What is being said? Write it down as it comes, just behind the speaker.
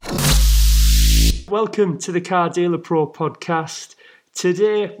Welcome to the Car Dealer Pro podcast.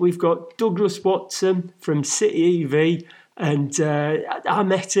 Today we've got Douglas Watson from City EV, and I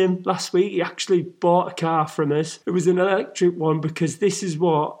met him last week. He actually bought a car from us. It was an electric one because this is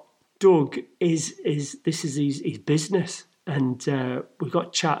what Doug is this is his business. And we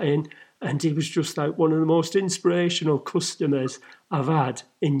got chatting, and he was just like one of the most inspirational customers I've had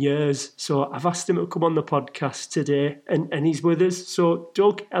in years. So I've asked him to come on the podcast today, and he's with us. So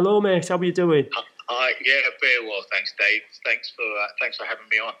Doug, hello mate, how are you doing? Yeah, very well, thanks, Dave. Thanks for having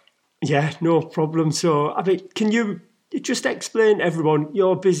me on. Yeah, no problem. So, I mean, can you just explain to everyone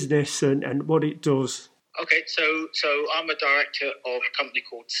your business and what it does? Okay, so I'm a director of a company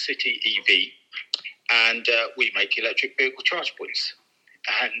called City EV, and we make electric vehicle charge points.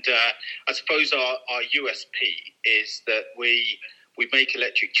 And I suppose our USP is that we make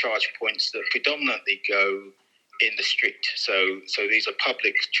electric charge points that predominantly go in the street. So these are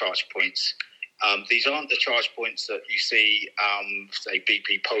public charge points. These aren't the charge points that you see, say,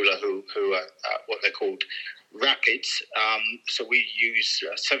 BP Polar, who are what they're called rapids. So we use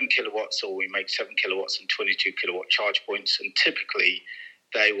 7 kilowatts, or we make 7 kilowatts and 22 kilowatt charge points, and typically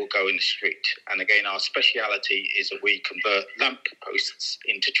they will go in the street. And again, our speciality is that we convert lamp posts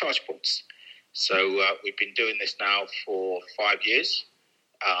into charge points. So we've been doing this now for 5 years.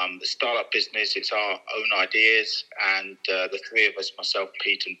 The startup business, it's our own ideas, and the three of us, myself,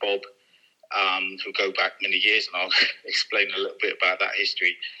 Pete and Bob, who go back many years, and I'll explain a little bit about that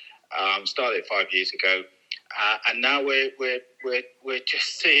history. Started 5 years ago, and now we're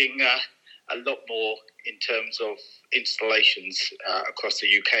just seeing a lot more in terms of installations across the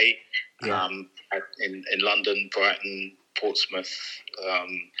UK, in London, Brighton, Portsmouth,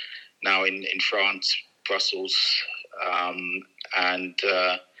 now in France, Brussels, and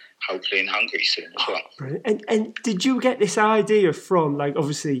hopefully in Hungary soon as well. Brilliant. And did you get this idea from, like,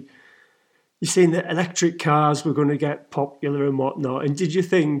 obviously, you've seen that electric cars were going to get popular and whatnot, and did you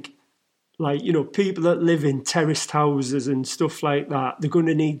think, like, you know, people that live in terraced houses and stuff like that, they're going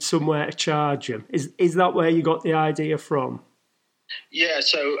to need somewhere to charge them? Is that where you got the idea from? Yeah,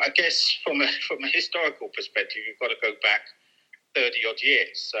 so I guess from a historical perspective, you've got to go back 30 odd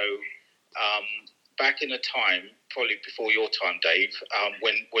years. So back in a time, probably before your time, Dave,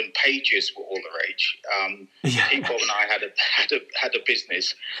 when pagers were all the rage, Pete, Bob and I had a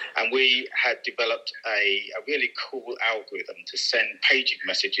business, and we had developed a really cool algorithm to send paging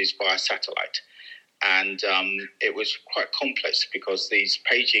messages via satellite. And it was quite complex because these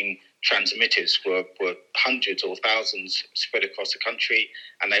paging transmitters were hundreds or thousands spread across the country,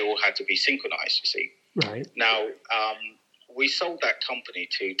 and they all had to be synchronized, you see. Right. Now, we sold that company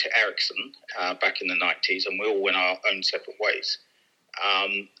to Ericsson back in the 90s, and we all went our own separate ways.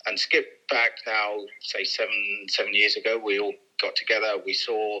 And skip back now, say 7 years ago, we all got together. We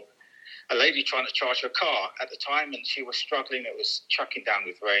saw a lady trying to charge her car at the time, and she was struggling. It was chucking down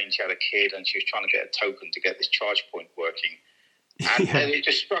with rain. She had a kid, and she was trying to get a token to get this charge point working. And it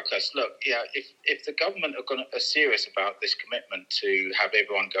just struck us, look, if the government are serious about this commitment to have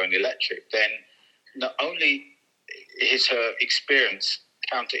everyone going electric, then not only is her experience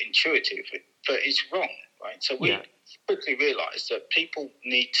counterintuitive, but it's wrong, right? So we quickly realised that people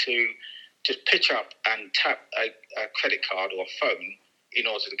need to just pitch up and tap a credit card or a phone in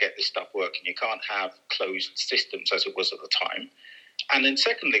order to get this stuff working. You can't have closed systems as it was at the time. And then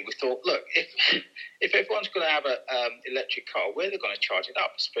secondly, we thought, look, if everyone's going to have an electric car, where are they going to charge it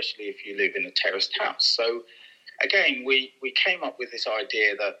up, especially if you live in a terraced house? So again, we came up with this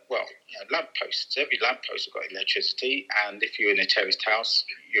idea that, well, lampposts, every lamppost has got electricity, and if you're in a terraced house,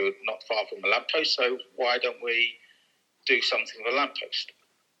 you're not far from a lamppost, so why don't we do something with a lamppost?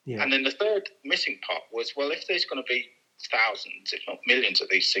 Yeah. And then the third missing part was, well, if there's going to be thousands, if not millions of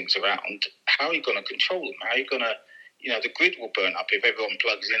these things around, how are you going to control them? How are you going to, the grid will burn up if everyone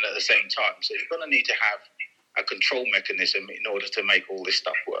plugs in at the same time, so you're going to need to have a control mechanism in order to make all this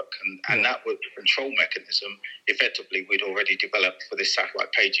stuff work. And that was the control mechanism, effectively, we'd already developed for this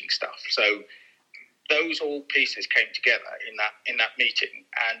satellite paging stuff. So those all pieces came together in that meeting,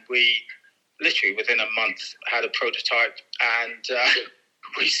 and we literally within a month had a prototype, and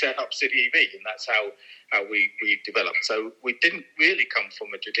we set up City EV, and that's how we developed. So we didn't really come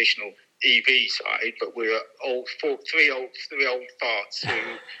from a traditional EV side, but we were three old farts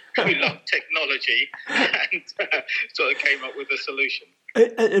who love technology, and sort of came up with a solution.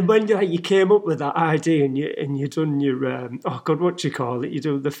 And when you came up with that idea, and you done your what do you call it? You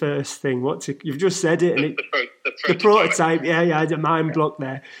do the first thing. You've just said it, and the prototype. Yeah, I had a mind block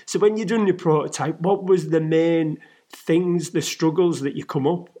there. So when you done your prototype, what was the main things, the struggles that you come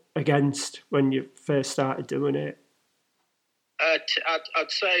up against when you first started doing it?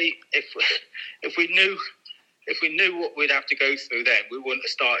 I'd say if we knew what we'd have to go through, then we wouldn't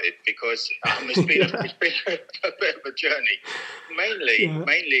have started, because it's been a bit of a journey.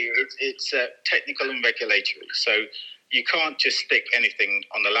 Mainly it's technical and regulatory. So you can't just stick anything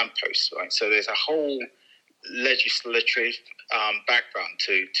on the lamppost, right? So there's a whole legislative background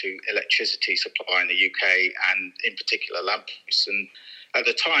to electricity supply in the UK, and in particular lampposts. And at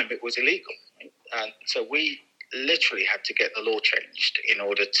the time, it was illegal, right? And so we literally had to get the law changed in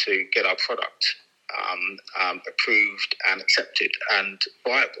order to get our product approved and accepted and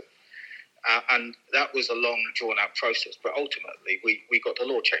viable. And that was a long, drawn-out process. But ultimately, we got the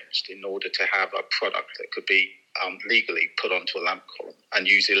law changed in order to have a product that could be legally put onto a lamp column and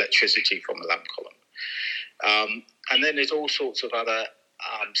use electricity from a lamp column. And then there's all sorts of other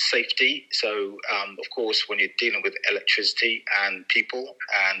safety. So, of course, when you're dealing with electricity and people,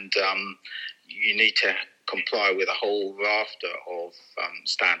 and you need to comply with a whole rafter of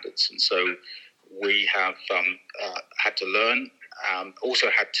standards. And so we have had to learn, also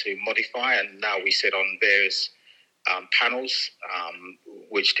had to modify, and now we sit on various panels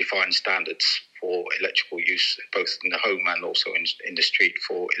which define standards for electrical use, both in the home and also in the street,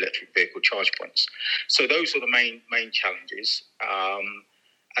 for electric vehicle charge points. So those are the main challenges.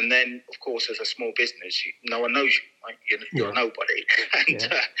 And then, of course, as a small business, no one knows you, right? You're nobody.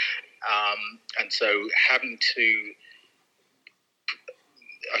 And so having to,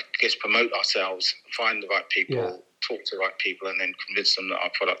 I guess, promote ourselves, find the right people, talk to the right people, and then convince them that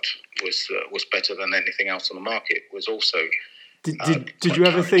our product was better than anything else on the market was also. Did you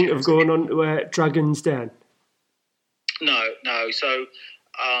ever think of going on to Dragon's Den? No. So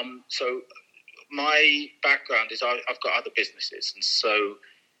my background is I've got other businesses, and so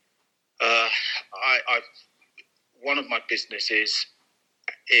I've one of my businesses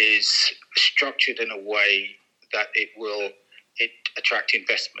is structured in a way that it attract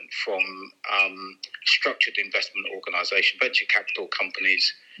investment from structured investment organisation, venture capital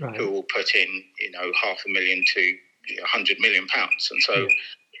companies, who will put in, £500,000 to £100 million. And so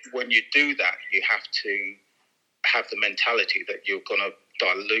when you do that, you have to have the mentality that you're going to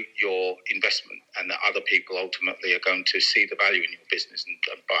dilute your investment, and that other people ultimately are going to see the value in your business and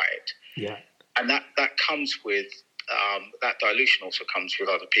buy it. Yeah. And that comes with that dilution also comes with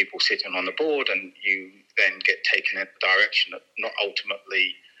other people sitting on the board, and you then get taken in a direction that's not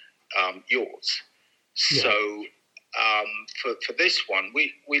ultimately yours. Yeah. So for this one,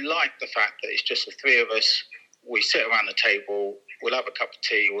 we like the fact that it's just the three of us. We sit around the table, we'll have a cup of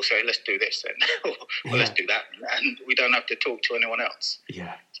tea, we'll say, let's do this then, or let's do that, and we don't have to talk to anyone else.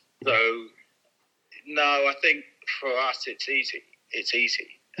 Yeah. So, no, I think for us it's easy.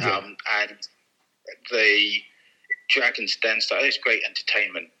 And the Dragon's Den stuff, it's great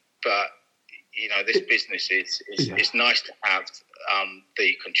entertainment, but this business is nice to have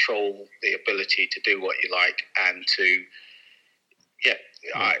the control, the ability to do what you like, and to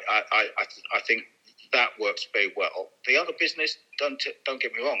I think that works very well. The other business, don't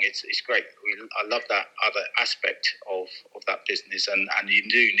get me wrong, it's great. I love that other aspect of that business, and you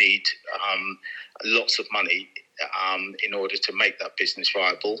do need lots of money in order to make that business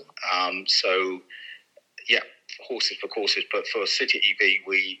viable. Horses for courses, but for City EV,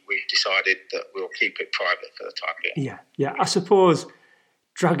 we've decided that we'll keep it private for the time being. Yeah. I suppose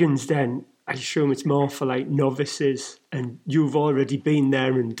Dragon's Den, I assume it's more for like novices, and you've already been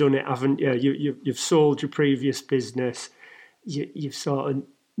there and done it, haven't you? You've sold your previous business. You've sort of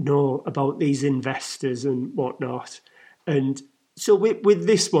know about these investors and whatnot. And so with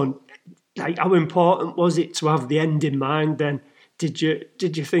this one, like, how important was it to have the end in mind then? Did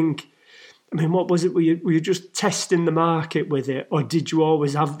you think, I mean, what was it? Were you just testing the market with it, or did you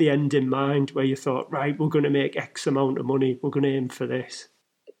always have the end in mind where you thought, right, we're going to make X amount of money, we're going to aim for this?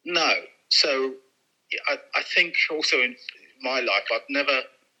 No. So I think also in my life, I've never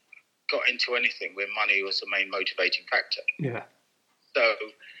got into anything where money was the main motivating factor. Yeah.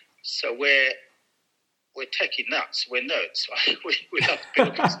 So we're techie nuts. We're nerds. Right? We love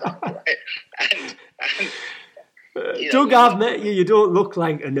building stuff. Right? And Doug, I've met you. You don't look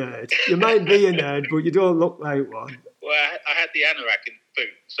like a nerd. You might be a nerd, but you don't look like one. Well, I had the anorak in boot.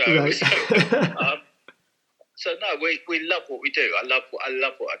 So no, we love what we do. I love what I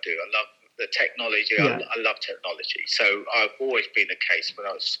do. I love the technology. Yeah. I love technology. So I've always been the case. When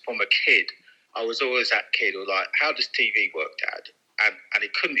I was from a kid, I was always that kid who was like, "How does TV work, Dad?" And he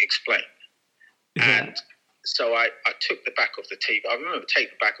couldn't explain. Yeah. And so I took the back of the TV. I remember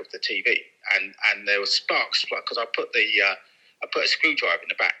taking the back of the TV, and there was sparks because I put a screwdriver in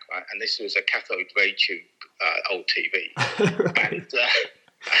the back, right? And this was a cathode ray tube old TV, right.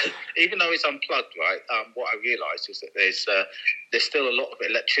 Even though it's unplugged, right? What I realised is that there's still a lot of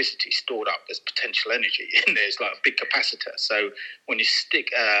electricity stored up as potential energy, and there's like a big capacitor. So when you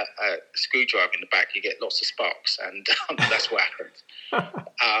stick a screwdriver in the back, you get lots of sparks, and that's what happens.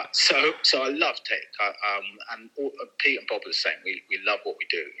 So I love tech, Pete and Bob are the same. We love what we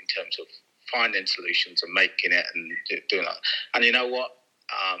do in terms of finding solutions and making it and doing that. And you know what?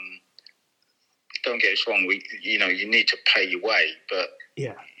 Don't get us wrong. You need to pay your way, but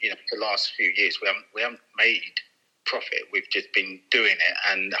the last few years we haven't made profit. We've just been doing it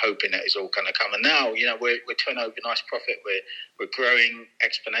and hoping that it's all going to come. And now, we're turning over nice profit. We're growing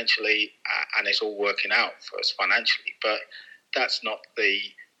exponentially, and it's all working out for us financially. But that's not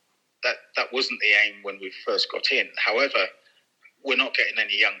that wasn't the aim when we first got in. However, we're not getting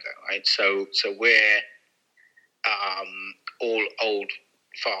any younger, right? So we're all old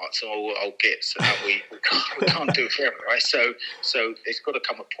farts and all old gits, and we can't do it forever, right? So it's got to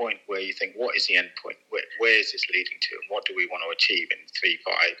come a point where you think, what is the end point? Where is this leading to, and what do we want to achieve in 3,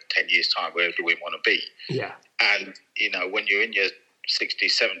 5, 10 years time? Where do we want to be? Yeah. And when you're in your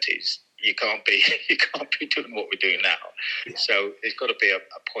 60s, 70s, you can't be doing what we're doing now. Yeah. So there's got to be a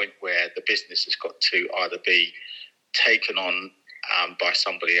point where the business has got to either be taken on by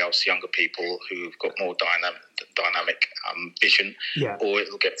somebody else, younger people who've got more dynamic vision, or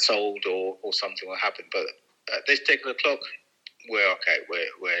it'll get sold, or something will happen. But at this particular clock, we're okay.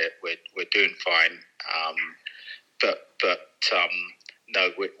 We're doing fine. But no,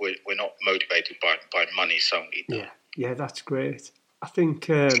 we're not motivated by money solely. No. Yeah, that's great. I think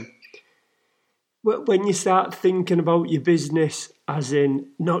when you start thinking about your business as in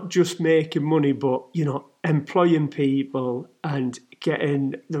not just making money, but employing people and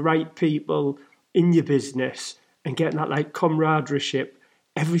getting the right people in your business and getting that like camaraderie,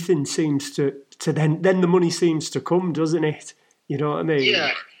 everything seems to then the money seems to come, doesn't it? You know what I mean?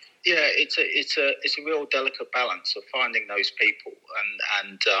 Yeah. It's a real delicate balance of finding those people,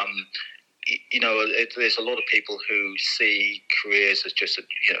 and there's a lot of people who see careers as just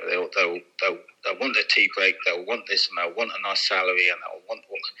they'll want a tea break, they'll want this, and they'll want a nice salary, and they'll want.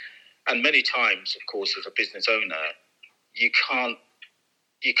 And many times, of course, as a business owner, you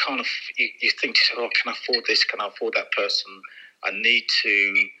think, oh, can I afford this? Can I afford that person? I need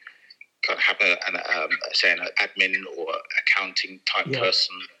to kind of have an admin or accounting type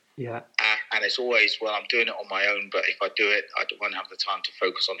person. Yeah. And it's always, well, I'm doing it on my own, but if I do it, I won't have the time to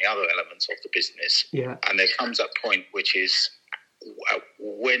focus on the other elements of the business. Yeah. And there comes that point, which is,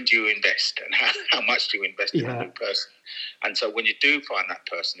 when do you invest, and how much do you invest in a new person? And so when you do find that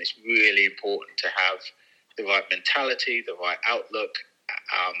person, it's really important to have the right mentality, the right outlook,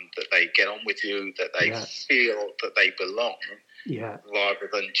 that they get on with you, that they feel that they belong, rather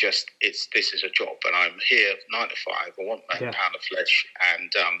than just this is a job and I'm here 9 to 5. I want my pound of flesh,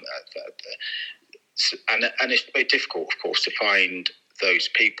 and it's very difficult, of course, to find those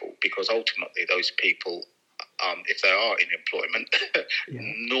people, because ultimately those people, if they are in employment,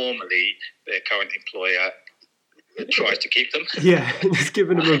 normally their current employer tries to keep them. Yeah, it's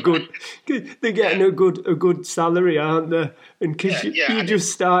giving them a good. They're getting a good salary, aren't they? And because you're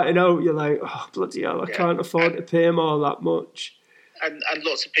just starting out, you're like, oh bloody hell, I can't afford to pay them all that much. And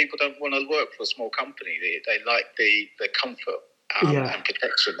lots of people don't want to work for a small company. They like the comfort and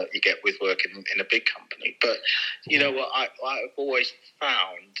protection that you get with working in a big company. But you know what, I've always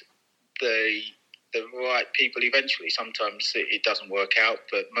found the right people eventually. Sometimes it doesn't work out,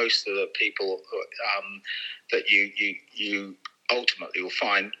 but most of the people that you ultimately will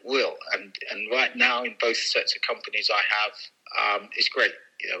find will. And right now in both sets of companies I have, it's great.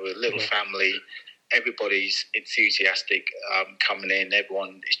 We're a little family. Everybody's enthusiastic, coming in.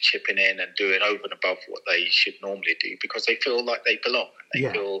 Everyone is chipping in and doing over and above what they should normally do, because they feel like they belong and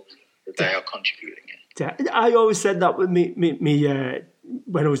they feel that they are contributing. I always said that with me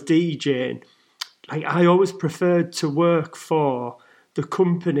when I was DJing. I always preferred to work for the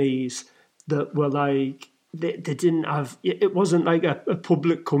companies that were like, they didn't have, it wasn't like a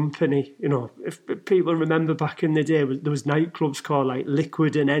public company. If people remember back in the day, there was nightclubs called like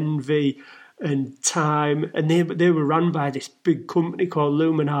Liquid and Envy and Time, and they were run by this big company called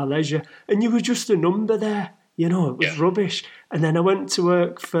Luminar Leisure, and you were just a number there. It was rubbish. And then I went to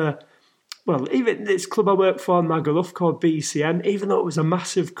work for, even this club I worked for in Magaluf called BCM, even though it was a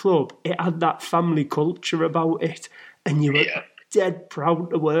massive club, it had that family culture about it, and you were dead proud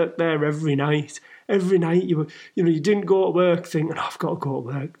to work there every night. Every night you were, you didn't go to work thinking, I've got to go to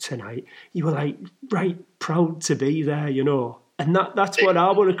work tonight. You were like right proud to be there, and that's what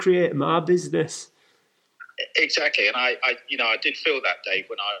I want to create in my business. Exactly, and I did feel that, Dave,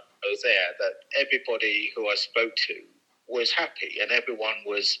 when I was there, that everybody who I spoke to was happy, and everyone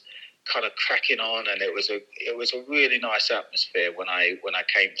was kind of cracking on, and it was a really nice atmosphere when I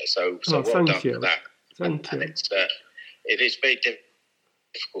came there. So well done for that. Thank you. And it is very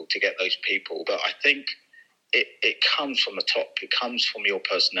difficult to get those people, but I think it comes from the top. It comes from your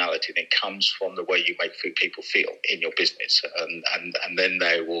personality, and it comes from the way you make people feel in your business, and then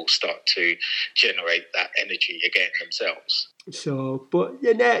they will start to generate that energy again themselves. So, but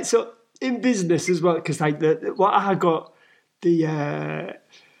yeah, so in business as well, because like what I got, the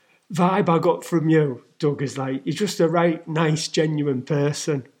vibe I got from you, Doug, is like you're just a right, nice, genuine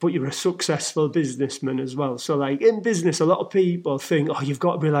person, but you're a successful businessman as well. So, like in business, a lot of people think, oh, you've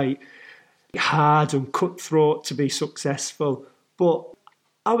got to be like hard and cutthroat to be successful. But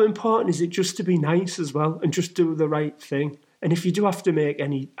how important is it just to be nice as well and just do the right thing? And if you do have to make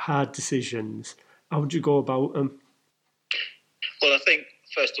any hard decisions, how would you go about them? Well, I think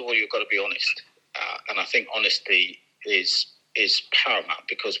first of all you've got to be honest, and I think honesty is paramount,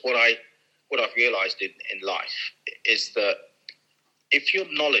 because what I've realised in life is that if you're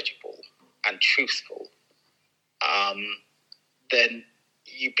knowledgeable and truthful, then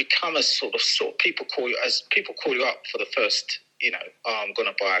you become a sort of people call you up for the first, I'm going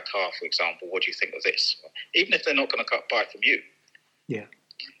to buy a car, for example. What do you think of this? Even if they're not going to buy from you, yeah,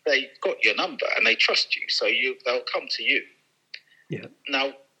 they got your number and they trust you, so they'll come to you. Yeah.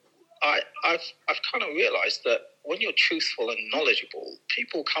 Now, I've kind of realised that when you're truthful and knowledgeable,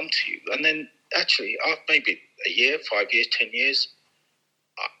 people come to you, and then actually, maybe a year, 5 years, 10 years.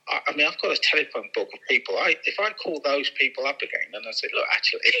 I mean, I've got a telephone book of people. If I call those people up again and I say, look,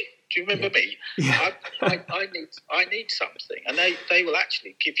 actually, do you remember me? Yeah. I need something, and they will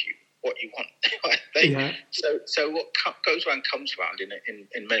actually give you what you want. So what goes around comes around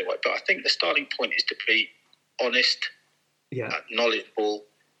in many ways. But I think the starting point is to be honest, knowledgeable,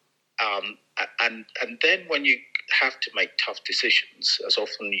 and then when you have to make tough decisions, as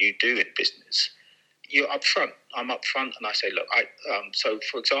often you do in business, you're upfront. I'm upfront, and I say, look, so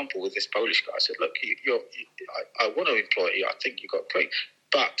for example, with this Polish guy, I said, look, I want to employ you. I think you've got great,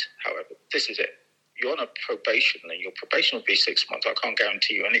 but however, this is it. You're on a probation, and your probation will be 6 months. I can't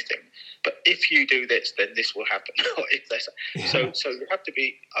guarantee you anything, but if you do this, then this will happen. So you have to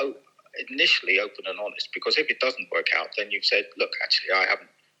be initially open and honest, because if it doesn't work out, then you've said, look, actually, I haven't.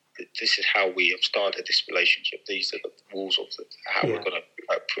 This is how we have started this relationship. These are the rules of how we're going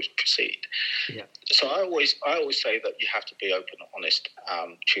to proceed. Yeah. So I always say that you have to be open, honest,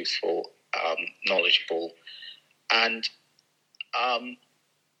 truthful, knowledgeable, and I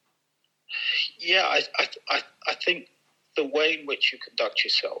think the way in which you conduct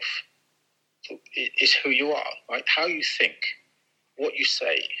yourself is who you are. Right? How you think, what you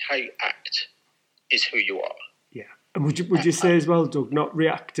say, how you act is who you are. Yeah. And would you say as well, Doug, not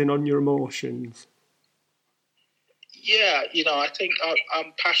reacting on your emotions? Yeah, I think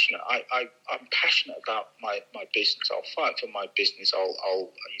I'm passionate. I'm passionate about my business. I'll fight for my business.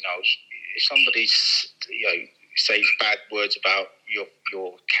 I'll if somebody says bad words about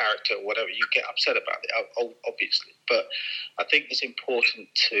your character or whatever, you get upset about it, obviously. But I think it's important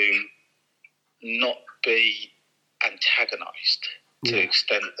to not be antagonised to the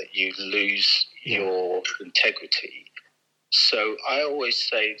extent that you lose your integrity. So I always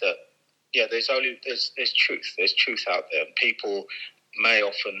say that, there's truth. There's truth out there. And people may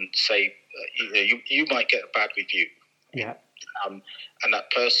often say, you might get a bad review. Yeah. And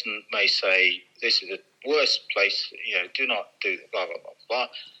that person may say, this is the worst place, do not do that, blah, blah, blah, blah.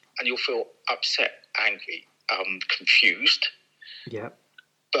 And you'll feel upset, angry, confused. Yeah.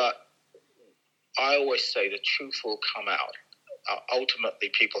 But I always say the truth will come out. Ultimately,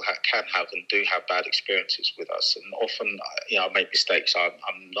 people can have and do have bad experiences with us, and often, I make mistakes.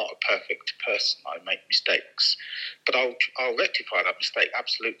 I'm not a perfect person. I make mistakes, but I'll rectify that mistake.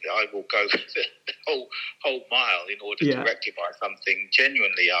 Absolutely, I will go the whole mile in order to rectify something.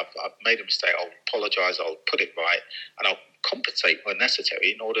 Genuinely, I've made a mistake. I'll apologise. I'll put it right, and I'll compensate where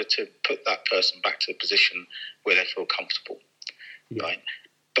necessary in order to put that person back to a position where they feel comfortable. Yeah. Right,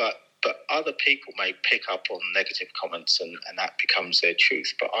 but other people may pick up on negative comments, and that becomes their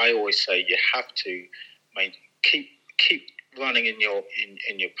truth. But I always say you have to keep running in your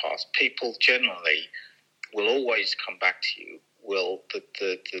path. People generally will always come back to you.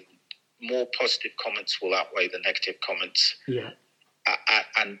 The more positive comments will outweigh the negative comments. Yeah.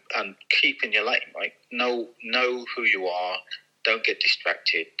 And keep in your lane, right? Know who you are. Don't get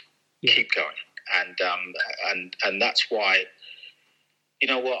distracted. Yeah. Keep going. And that's why. You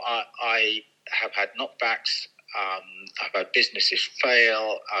know what? I have had knockbacks. I've had businesses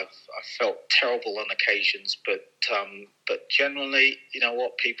fail. I've felt terrible on occasions, but generally, you know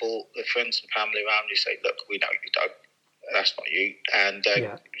what? People, the friends and family around you say, "Look, we know you don't. that's not you, and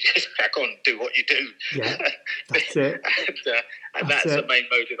Yeah. just crack on, do what you do. Yeah, that's it. and that's the main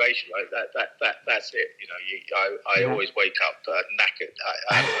motivation, right? That's it. I always wake up knackered.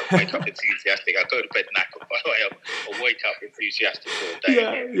 I wake up enthusiastic. I go to bed knackered, by the way. I wake up enthusiastic for the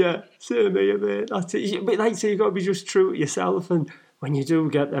day. Yeah. Same here, mate. That's it. But like I say, you've got to be just true to yourself. And when you do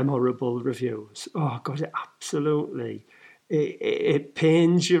get them horrible reviews, oh, God, it absolutely... It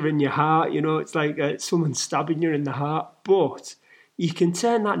pains you in your heart, it's like someone stabbing you in the heart. But you can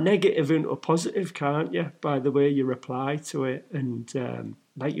turn that negative into a positive, can't you, by the way you reply to it. And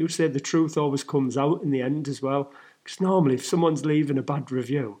like you said, the truth always comes out in the end as well. Because normally if someone's leaving a bad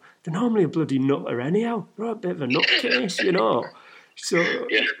review, they're normally a bloody nutter anyhow. They're a bit of a nutcase,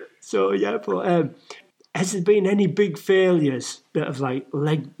 So yeah, but has there been any big failures that have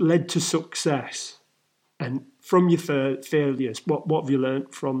led to success? And from your failures, what have you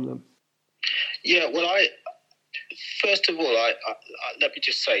learnt from them? Yeah, well, first of all, let me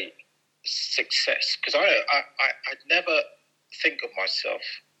just say success, because I never think of myself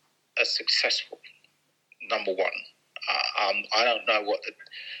as successful. Number one, I don't know what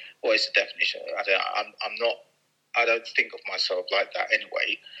is the definition. I don't think of myself like that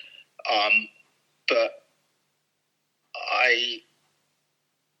anyway. But I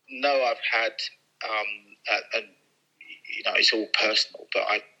know I've had. And it's all personal, but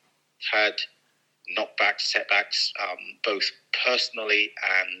I've had knockbacks, setbacks, both personally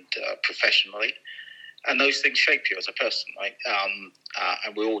and professionally, and those things shape you as a person, right?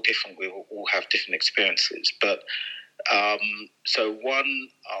 And we're all different. We all have different experiences. But so one,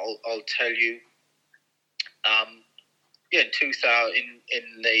 I'll tell you. In 2000,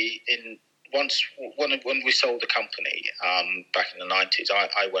 when we sold the company back in the 90s,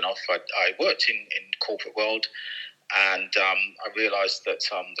 I went off. I worked in the corporate world, and I realised that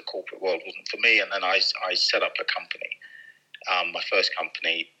the corporate world wasn't for me. And then I set up a company, my first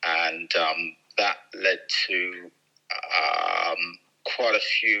company, and that led to quite a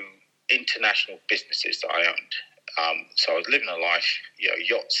few international businesses that I owned. So I was living a life,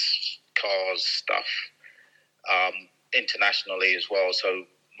 yachts, cars, stuff, internationally as well. So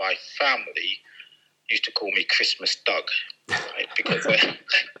my family used to call me Christmas Doug, right? Because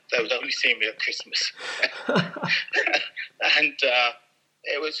they would only see me at Christmas. And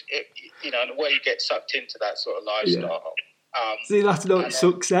it was, in a way, you get sucked into that sort of lifestyle. Yeah. See, that's not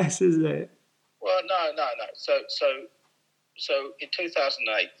success, is it? Well, no. So in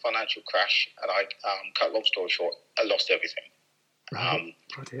 2008, financial crash, and I cut long story short, I lost everything. Right.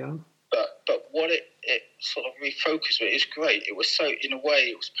 But what it sort of refocused me. It's great. It was so, in a way,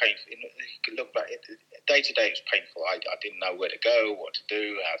 it was painful. You could look back, day to day, it was painful. I didn't know where to go, what to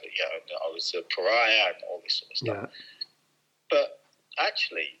do, I was a pariah and all this sort of stuff. Yeah. But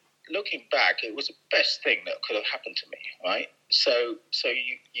actually, looking back, it was the best thing that could have happened to me, right? So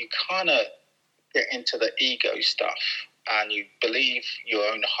you kind of get into the ego stuff, and you believe your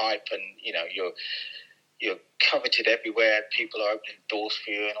own hype, and you're coveted everywhere. People are opening doors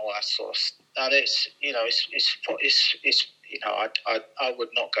for you and all that sort of stuff. And it's I would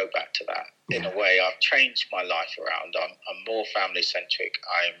not go back to that. Yeah. In a way, I've changed my life around. I'm more family centric.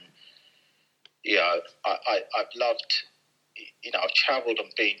 I've loved. I've travelled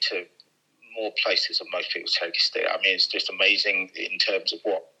and been to more places than most people take a stay. I mean, it's just amazing in terms of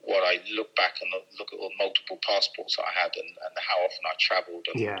what I look back and look at all the multiple passports I had and how often I travelled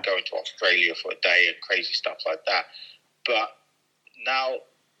and going to Australia for a day and crazy stuff like that. But now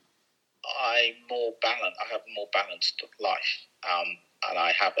I'm more balanced. I have a more balanced life, and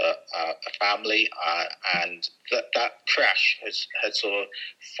I have a family. And that crash has sort of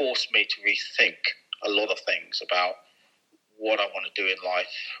forced me to rethink a lot of things about what I want to do in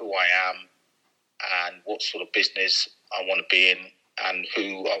life, who I am, and what sort of business I want to be in, and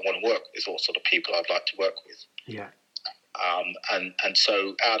who I want to work with, what sort of people I'd like to work with. Yeah. And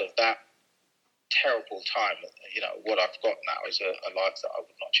so out of that terrible time, what I've got now is a life that I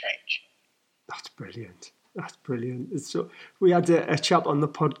would not change. That's brilliant. So we had a chap on the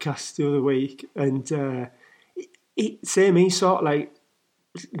podcast the other week, and he sort of like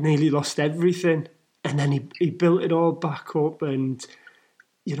nearly lost everything, and then he built it all back up. And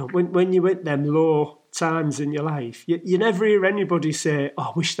when you hit them low times in your life, you never hear anybody say, "Oh,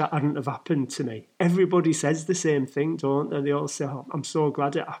 I wish that hadn't have happened to me." Everybody says the same thing, don't they? They all say, "Oh, I'm so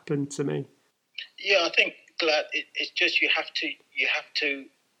glad it happened to me." Yeah, I think glad. It's just you have to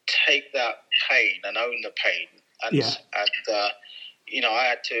take that pain and own the pain, and I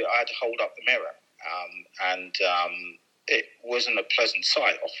had to hold up the mirror, and it wasn't a pleasant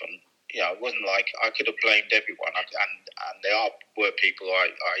sight often. It wasn't like I could have blamed everyone, and there were people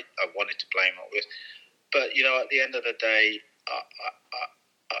I wanted to blame it with, But at the end of the day,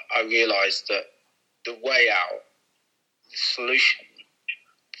 I realised that the way out, the solution,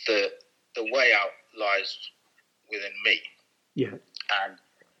 the way out lies within me. Yeah.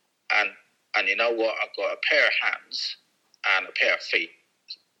 And you know what? I've got a pair of hands and a pair of feet,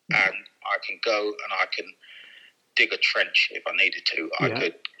 and I can go and I can dig a trench if I needed to. I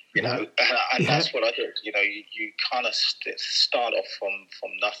could, and that's what I did. You kind of start off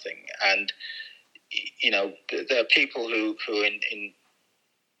from nothing, and there are people who are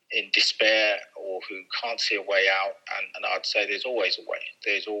in despair or who can't see a way out, and I'd say there's always a way.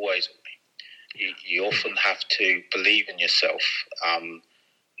 There's always a way. You often have to believe in yourself,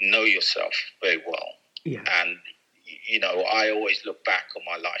 know yourself very well, and I always look back on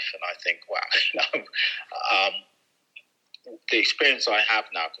my life and I think, wow, the experience I have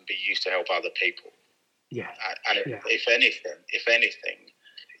now can be used to help other people. Yeah. And if anything,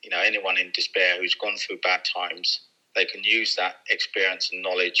 anyone in despair who's gone through bad times, they can use that experience and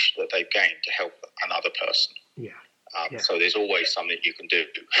knowledge that they've gained to help another person. Yeah. So there's always something you can do.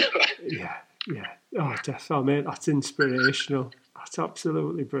 Yeah. Oh, definitely, mate. That's inspirational. That's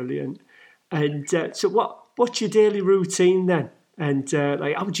absolutely brilliant. And so what's your daily routine then? And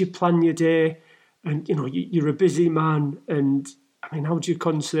how do you plan your day? And, you're a busy man. And, how do you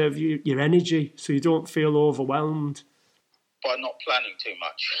conserve your energy so you don't feel overwhelmed? By not planning too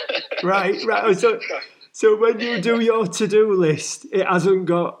much. Right. So when you do your to-do list, it hasn't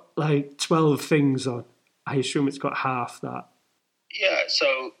got 12 things on. I assume it's got half that. Yeah,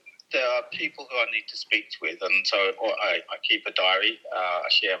 so there are people who I need to speak with, and so I keep a diary. I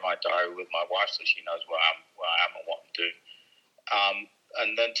share my diary with my wife so she knows where I am and what I'm doing.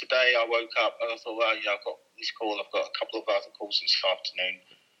 And then today I woke up and I thought, I've got this call. I've got a couple of other calls this afternoon.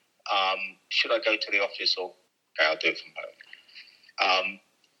 Should I go to the office or I'll do it from home?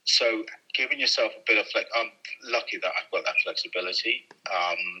 So giving yourself a bit of I'm lucky that I've got that flexibility.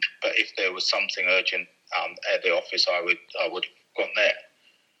 But if there was something urgent at the office, I would have gone there.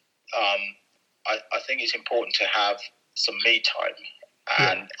 I think it's important to have some me time,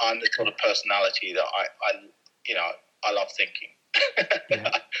 and I'm the sort of personality that I love thinking.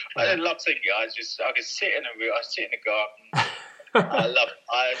 I don't love thinking. I can sit in a room. I sit in a garden.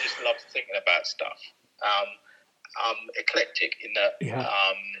 I just love thinking about stuff. I'm eclectic in that.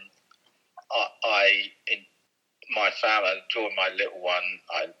 In my family, during my little one,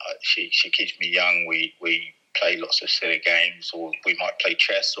 she keeps me young. We play lots of silly games, or we might play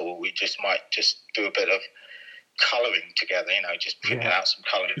chess, or we might do a bit of colouring together. Just printing out some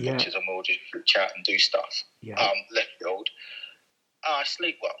colouring pictures, and we'll just chat and do stuff. Left field. I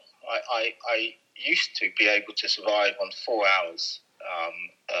sleep well. I used to be able to survive on 4 hours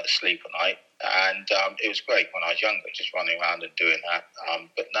sleep a night, and it was great when I was younger, just running around and doing that.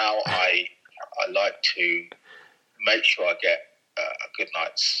 But now I like to make sure I get a good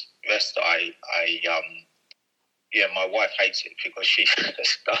night's rest. My wife hates it because she's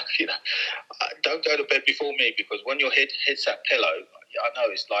stuck. Don't go to bed before me, because when your head hits that pillow, I know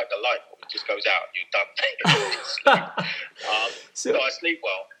it's like a light bulb. It just goes out. You're done. So I sleep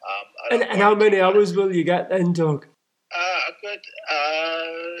well. And how many hours will you get then, Doug? A good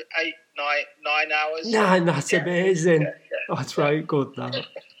 8, 9 hours. Nah, that's amazing. Oh, that's right, good that.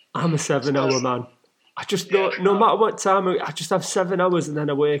 I'm a 7-hour man. I just no matter what time, I just have 7 hours, and then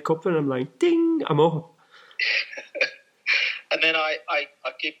I wake up and I'm like, ding, I'm up. And then I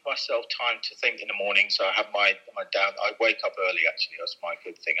give myself time to think in the morning. So I have my down. I wake up early. Actually, that's my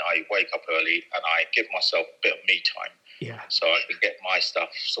good thing. I wake up early and I give myself a bit of me time. So I can get my stuff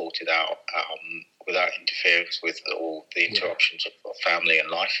sorted out without interference with all the interruptions of family and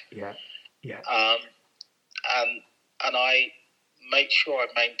life. And I make sure I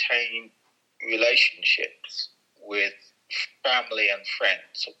maintain relationships with family and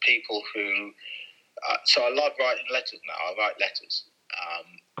friends, of people who. So I love writing letters now. I write letters.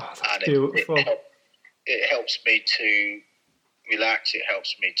 That's beautiful. It helps me to relax. It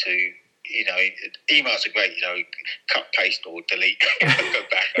helps me to, emails are great, cut, paste or delete, go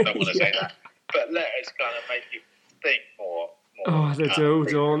back. I don't want to say that. But letters kind of make you think more. Oh, they do,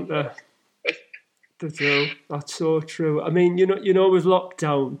 don't they? They do. That's so true. With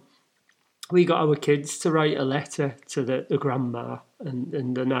lockdown, we got our kids to write a letter to the grandma and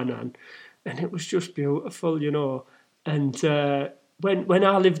the nanan. And it was just beautiful, And when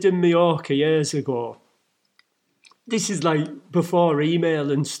I lived in Mallorca years ago, this is before email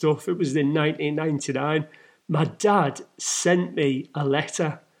and stuff. It was in 1999. My dad sent me a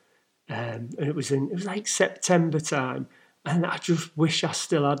letter, and it was September time. And I just wish I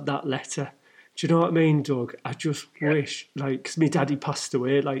still had that letter. Do you know what I mean, Doug? I just wish, because my daddy passed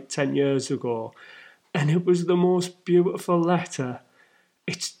away 10 years ago. and it was the most beautiful letter.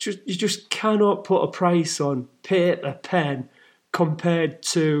 It's just, you just cannot put a price on paper, pen, compared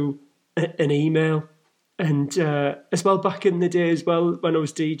to an email. And as well, back in the day as well, when I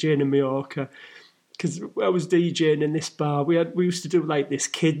was DJing in Mallorca, because I was DJing in this bar, we used to do like this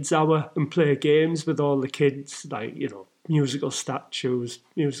kids hour and play games with all the kids, like, you know, musical statues,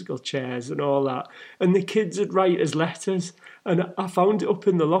 musical chairs and all that. And the kids would write us letters. And I found it up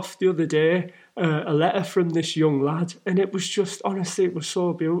in the loft the other day, a letter from this young lad. And it was just, honestly, it was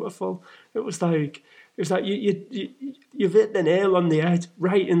so beautiful. It was like you've hit the nail on the head.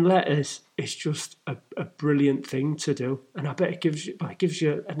 Writing letters is just a brilliant thing to do. And I bet it gives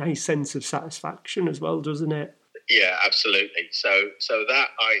you a nice sense of satisfaction as well, doesn't it? Yeah, absolutely. So that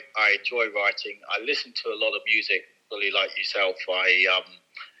I enjoy writing. I listen to a lot of music, really, like yourself. I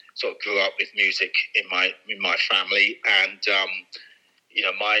sort of grew up with music in my family, and you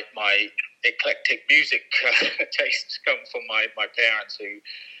know, my eclectic music tastes come from my parents, who,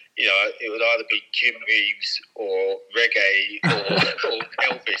 you know, it would either be Jim Reeves or reggae or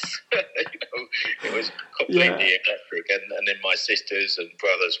Elvis. You know, it was completely eclectic, and then my sisters and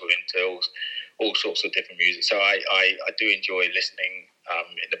brothers were into all sorts of different music. So I do enjoy listening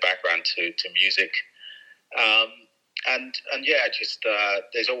in the background to music. And yeah, just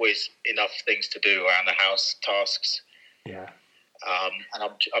there's always enough things to do around the house, tasks. Yeah. And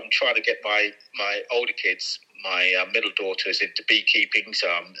I'm trying to get my older kids. My middle daughter is into beekeeping, so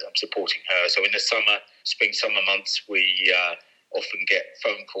I'm supporting her. So in the spring summer months, we often get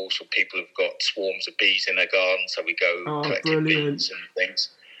phone calls from people who've got swarms of bees in their garden. So we go collecting bees and things.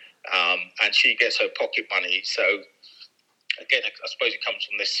 And she gets her pocket money. So again, I suppose it comes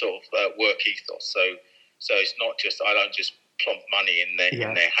from this sort of work ethos. So it's not just, I don't just plump money in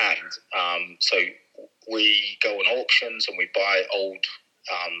their hand. So we go on auctions and we buy old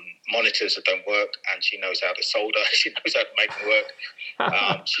monitors that don't work, and she knows how to solder. She knows how to make them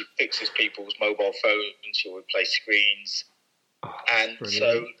work. She fixes people's mobile phones. She'll replace screens. And brilliant.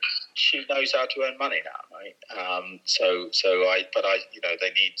 So she knows how to earn money now, right? But you know,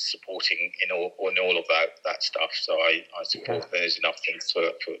 they need supporting in all of that stuff. So I support. There's enough things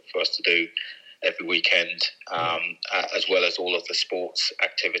for us to do every weekend, as well as all of the sports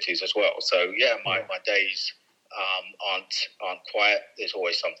activities as well. So yeah, my days aren't quiet. There's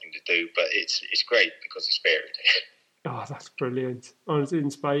always something to do, but it's great because it's varied. Oh, that's brilliant. Honestly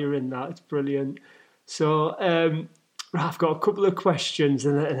inspiring, that. It's brilliant. So I've got a couple of questions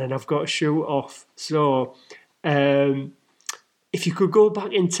and then I've got to shoot off. So if you could go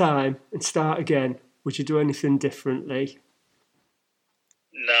back in time and start again, would you do anything differently?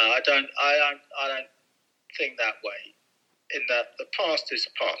 No, I don't think that way. In that the past is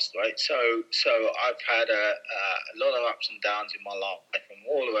the past, right? So I've had a lot of ups and downs in my life and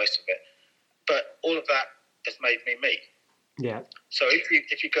all the rest of it, but all of that has made me me. Yeah. So if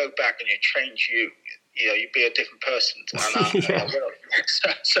you go back and you change you know, you'd be a different person.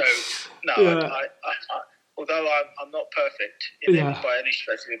 Although I'm not perfect by any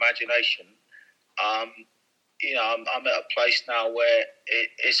stretch of the imagination, you know, I'm at a place now where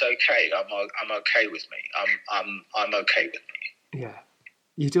it's okay. I'm okay with me. I'm okay with me. Yeah.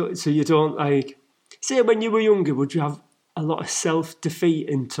 You don't like, say when you were younger, would you have a lot of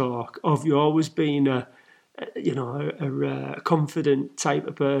self-defeating talk, or have you always been a confident type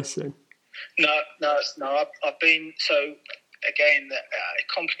of person? No. I've been, so again,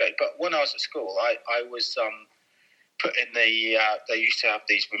 complicated. But when I was at school, I was put in the. They used to have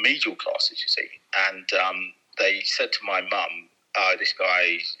these remedial classes, you see, and they said to my mum, "This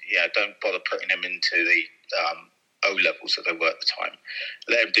guy, don't bother putting him into the O levels that they were at the time.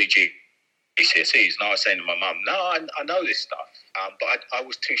 Let him do GCSEs." And I was saying to my mum, "No, I know this stuff, but I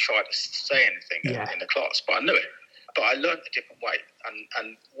was too shy to say anything in the class, but I knew it." But I learned a different way.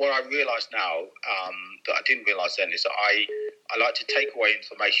 And what I realise now that I didn't realise then is that I like to take away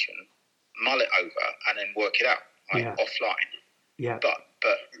information, mull it over, and then work it out offline. Yeah.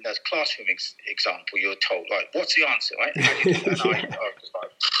 But in the classroom example, you're told, like, what's the answer, right? How do you do that? And I was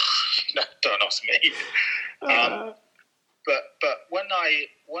like, no, don't ask me. But when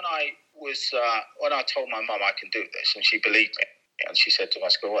I told my mum I can do this, and she believed me, and she said to my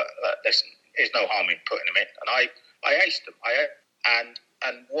school, listen, there's no harm in putting them in. And I aced them.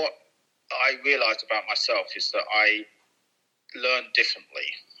 And what I realised about myself is that I learn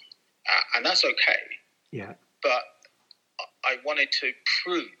differently, and that's okay. Yeah. But I wanted to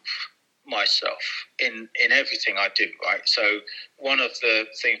prove myself in everything I do, right? So one of the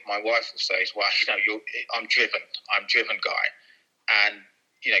things my wife will say is, "Well, I'm driven guy, and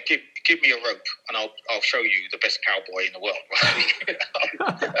give me a rope, and I'll show you the best cowboy in the world."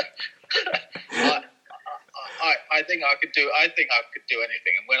 Right? I think I could do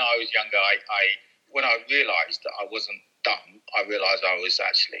anything. And when I was younger, when I realised that I wasn't dumb, I realised I was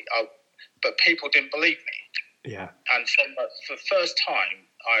actually. But people didn't believe me. Yeah. And for the first time,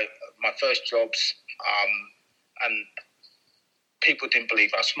 my first jobs, and people didn't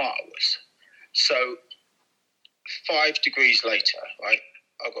believe how smart I was. So 5 degrees later, right?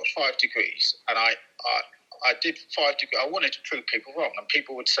 I got 5 degrees, and I did 5 degrees. I wanted to prove people wrong, and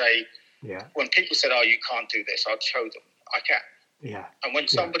people would say, when people said, "Oh, you can't do this," I'd show them I can. Yeah. And when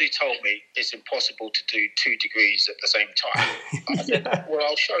somebody told me it's impossible to do 2 degrees at the same time, I said, "Well,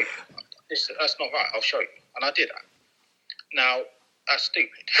 I'll show you. That's not right. I'll show you." And I did that. Now that's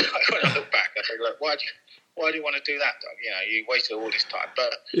stupid. When I look back, I think, "Look, why do you want to do that, Doug? You know, you wasted all this time."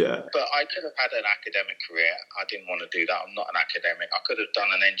 But I could have had an academic career. I didn't want to do that. I'm not an academic. I could have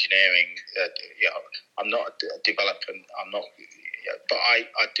done an engineering. I'm not a developer. I'm not. But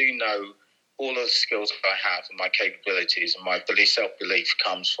I do know all of the skills that I have and my capabilities and my self-belief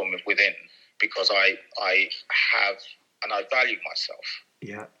comes from within, because I have and I value myself.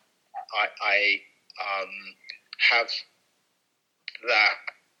 Yeah. I have that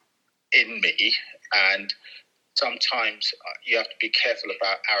in me, and sometimes you have to be careful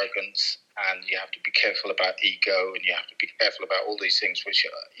about arrogance, and you have to be careful about ego, and you have to be careful about all these things, which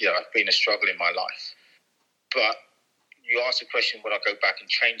have been a struggle in my life. But you ask the question, would I go back and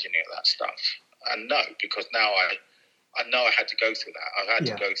change any of that stuff? And no, because now I know I had to go through that. I've had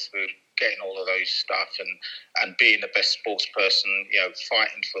to go through getting all of those stuff and being the best sports person,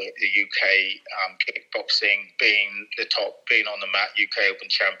 fighting for the UK kickboxing, being the top, being on the mat, UK Open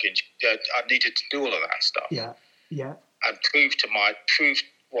Championship. I needed to do all of that stuff. Yeah, yeah. And prove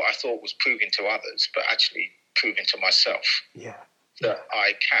what I thought was proving to others, but actually proving to myself that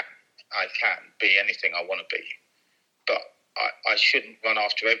I can be anything I want to be. But I shouldn't run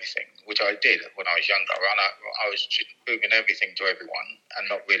after everything, which I did when I was younger. I was just proving everything to everyone and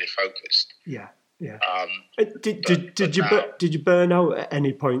not really focused. Yeah, yeah. Did you burn out at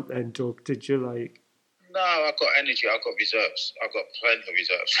any point then, Doug? Did you No, I've got energy. I've got reserves. I've got plenty of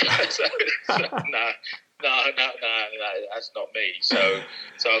reserves. No, that's not me. So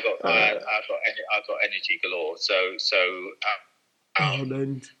I've got energy galore.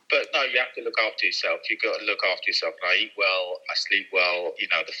 But no, you have to look after yourself. You've got to look after yourself. And I eat well, I sleep well.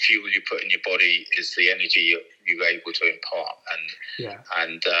 The fuel you put in your body is the energy you're able to impart. And you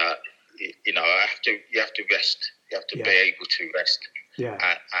have to rest. You have to be able to rest.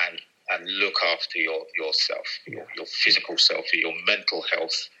 And look after yourself, your physical self, your mental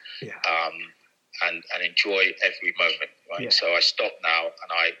health. And enjoy every moment. Right. Yeah. So I stop now,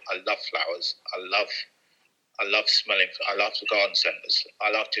 and I love flowers. I love smelling. I love the garden centres.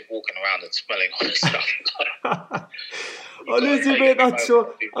 I love just walking around and smelling all this stuff. Honestly, that's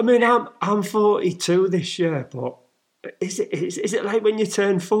so. I mean, I'm 42 this year, but is it like when you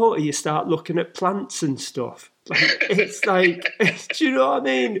turn 40, you start looking at plants and stuff? It's like, do you know what I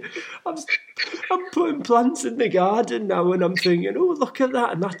mean? I'm putting plants in the garden now, and I'm thinking, oh, look at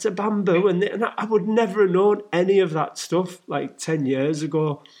that, and that's a bamboo, and I would never have known any of that stuff 10 years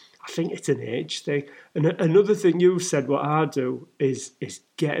ago. I think it's an age thing. And another thing you said, what I do is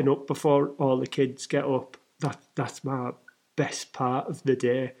getting up before all the kids get up. That's my best part of the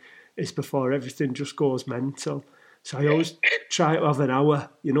day, is before everything just goes mental. So I always try to have an hour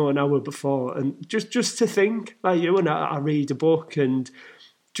before, and just to think, like you, and I read a book, and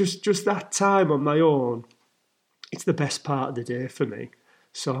just that time on my own, it's the best part of the day for me.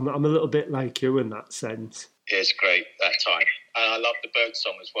 So I'm a little bit like you in that sense. It's great, that time. And I love the bird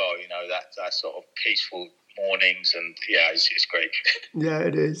song as well, that sort of peaceful mornings, and it's great. Yeah,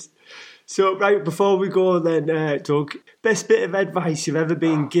 it is. So right, before we go then, Doug, best bit of advice you've ever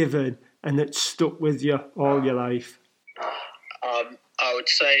been given and that's stuck with you all your life? I would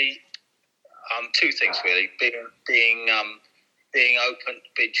say two things really: being open,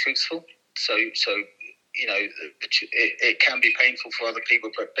 being truthful. So it can be painful for other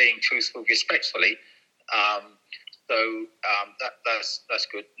people, but being truthful respectfully. That's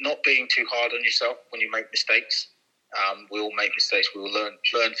good. Not being too hard on yourself when you make mistakes. We all make mistakes. We will learn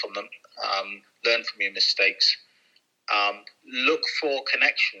from them. Learn from your mistakes. Look for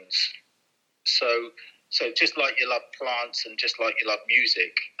connections. So just like you love plants and just like you love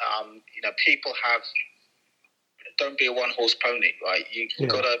music, people have. Don't be a one-horse pony, right? You've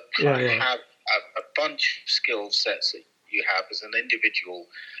got to have a bunch of skill sets that you have as an individual,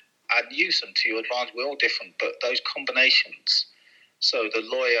 and use them to your advantage. We're all different, but those combinations. So the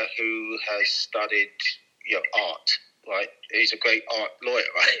lawyer who has studied art, right? He's a great art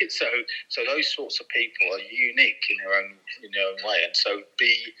lawyer, right? So those sorts of people are unique in their own way, and so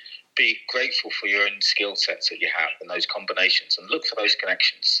be be grateful for your own skill sets that you have and those combinations, and look for those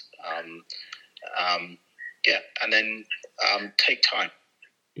connections. And then take time.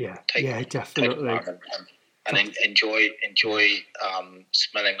 Definitely. Take time and enjoy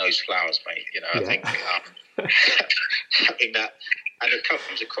smelling those flowers, mate. I think having that, and it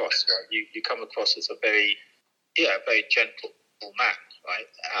comes across, right? You come across as a very gentle man, right?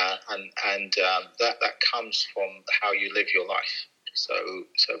 And that comes from how you live your life. So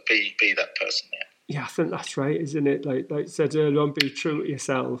be that person. Yeah, I think that's right, isn't it? Like I said earlier on, be true to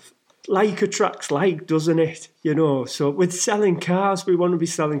yourself. Like attracts like, doesn't it? So with selling cars, we want to be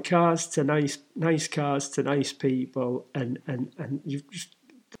selling cars to nice cars to nice people, and you just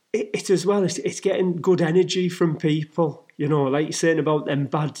it as well. It's getting good energy from people. Like you're saying about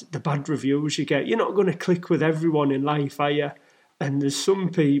the bad reviews you get. You're not going to click with everyone in life, are you? And there's some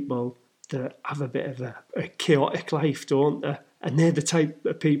people that have a bit of a chaotic life, don't they? And they're the type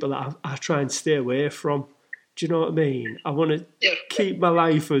of people that I try and stay away from. Do you know what I mean? I want to keep my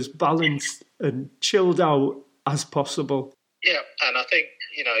life as balanced and chilled out as possible. Yeah, and I think,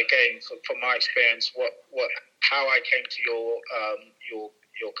 again, from my experience, how I came to your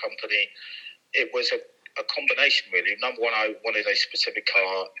company, it was a combination, really. Number one, I wanted a specific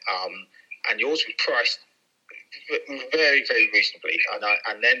car, and yours was priced very, very reasonably.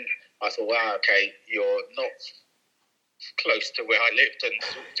 And then I thought, wow, okay, you're not close to where I lived, and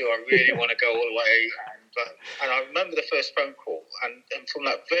do I really want to go all the way? And I remember the first phone call, and from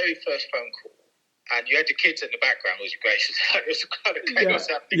that very first phone call, and you had the kids in the background, which was great. It was kind of chaos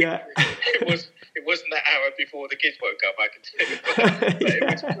happening. Yeah. It wasn't that hour before the kids woke up, I can tell you. But it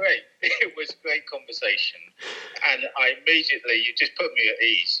was great. It was a great conversation, and you just put me at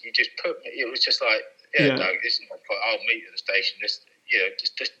ease. It was just like, no, this is not. I'll meet you at the station.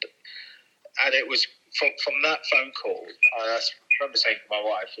 And it was from that phone call. I remember saying to my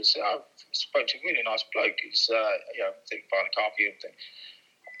wife, I spoke to a really nice bloke who's thinking buying a car for you and thing.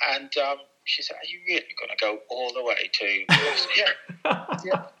 And she said, "Are you really going to go all the way to?" I said,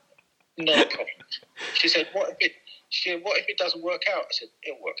 yeah, no problem. She said, "What if it doesn't work out?" I said,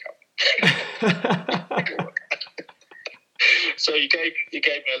 "It'll work out." It'll work out. So you gave me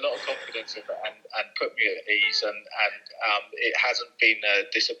a lot of confidence in that and put me at ease, and it hasn't been a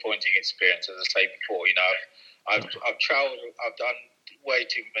disappointing experience, as I say before. I've travelled, I've done way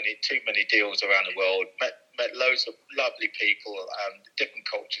too many deals around the world, met loads of lovely people, different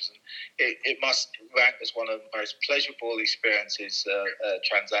cultures, and it must rank as one of the most pleasurable experiences,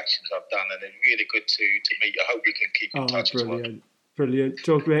 transactions I've done, and it's really good to meet you. I hope we can keep in touch as well. Brilliant.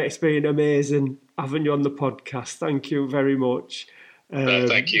 Doug, mate, it's been amazing having you on the podcast. Thank you very much.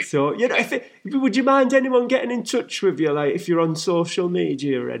 Thank you. So, would you mind anyone getting in touch with you, like if you're on social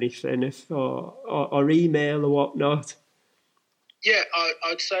media or anything, or email or whatnot? Yeah,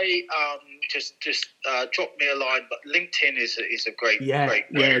 I'd say just drop me a line. But LinkedIn is a great way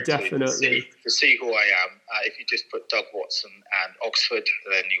definitely to see who I am. If you just put Doug Watson and Oxford,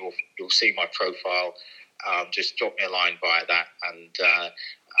 then you'll see my profile. Just drop me a line via that, and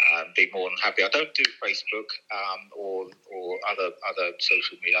be more than happy. I don't do Facebook or other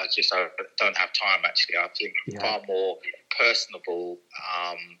social media. I don't have time, actually. I think far more personable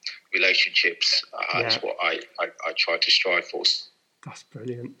relationships is what I try to strive for. That's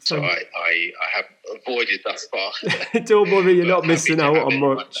brilliant. So I have avoided thus far. Don't worry, you're not missing out on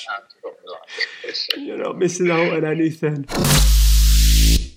much. You're not missing out on anything.